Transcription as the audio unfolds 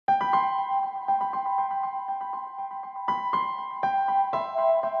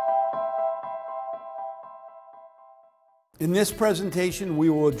In this presentation, we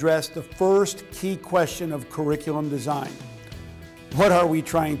will address the first key question of curriculum design. What are we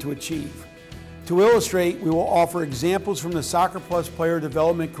trying to achieve? To illustrate, we will offer examples from the SoccerPlus player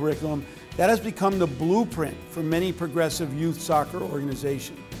development curriculum that has become the blueprint for many progressive youth soccer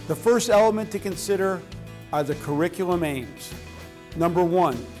organizations. The first element to consider are the curriculum aims. Number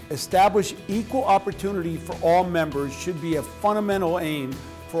one, establish equal opportunity for all members should be a fundamental aim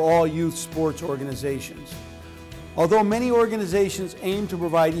for all youth sports organizations. Although many organizations aim to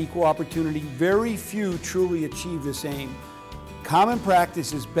provide equal opportunity, very few truly achieve this aim. Common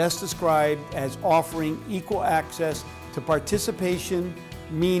practice is best described as offering equal access to participation,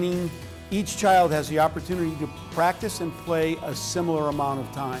 meaning each child has the opportunity to practice and play a similar amount of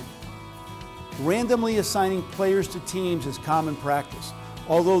time. Randomly assigning players to teams is common practice,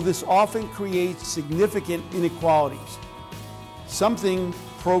 although this often creates significant inequalities, something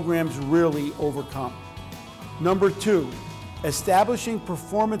programs rarely overcome. Number two, establishing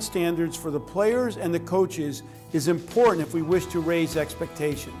performance standards for the players and the coaches is important if we wish to raise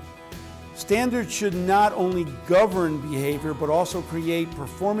expectation. Standards should not only govern behavior, but also create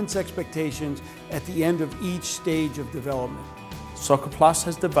performance expectations at the end of each stage of development. SoccerPlus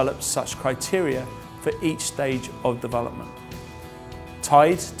has developed such criteria for each stage of development.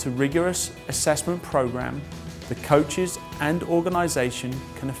 Tied to rigorous assessment program, the coaches and organization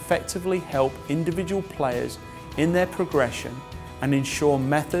can effectively help individual players in their progression and ensure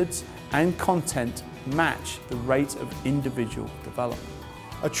methods and content match the rate of individual development.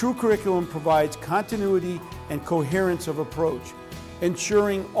 A true curriculum provides continuity and coherence of approach,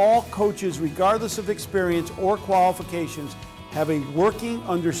 ensuring all coaches, regardless of experience or qualifications, have a working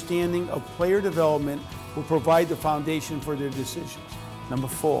understanding of player development will provide the foundation for their decisions. Number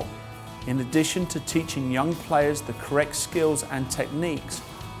four, in addition to teaching young players the correct skills and techniques,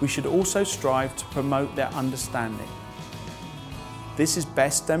 we should also strive to promote their understanding. This is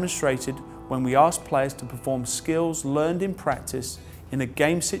best demonstrated when we ask players to perform skills learned in practice in a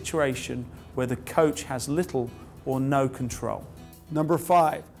game situation where the coach has little or no control. Number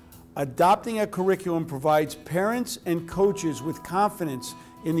five, adopting a curriculum provides parents and coaches with confidence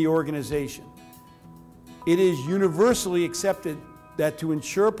in the organization. It is universally accepted that to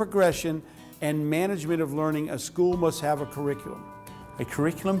ensure progression and management of learning, a school must have a curriculum. A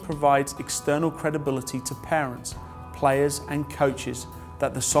curriculum provides external credibility to parents, players and coaches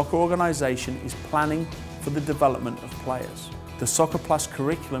that the soccer organization is planning for the development of players. The SoccerPlus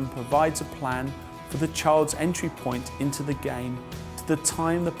curriculum provides a plan for the child's entry point into the game to the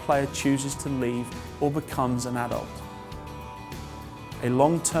time the player chooses to leave or becomes an adult. A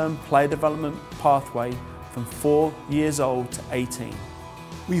long-term player development pathway from 4 years old to 18.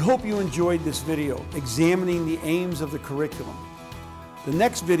 We hope you enjoyed this video examining the aims of the curriculum. The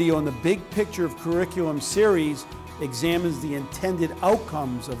next video in the Big Picture of Curriculum series examines the intended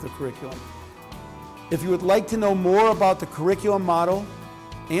outcomes of the curriculum. If you would like to know more about the curriculum model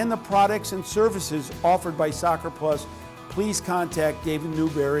and the products and services offered by SoccerPlus, please contact David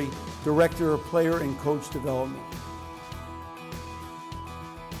Newberry, Director of Player and Coach Development.